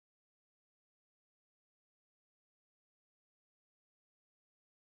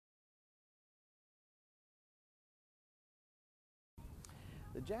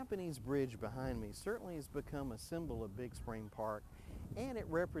The Japanese bridge behind me certainly has become a symbol of Big Spring Park, and it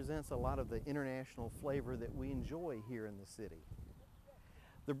represents a lot of the international flavor that we enjoy here in the city.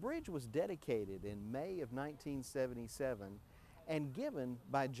 The bridge was dedicated in May of 1977 and given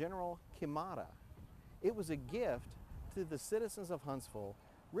by General Kimata. It was a gift to the citizens of Huntsville,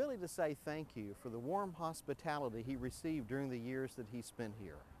 really to say thank you for the warm hospitality he received during the years that he spent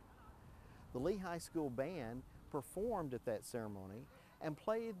here. The Lee High School Band performed at that ceremony and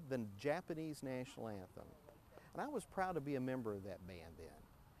played the Japanese national anthem. And I was proud to be a member of that band then.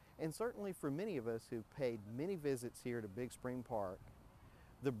 And certainly for many of us who've paid many visits here to Big Spring Park,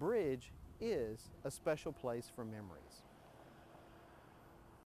 the bridge is a special place for memories.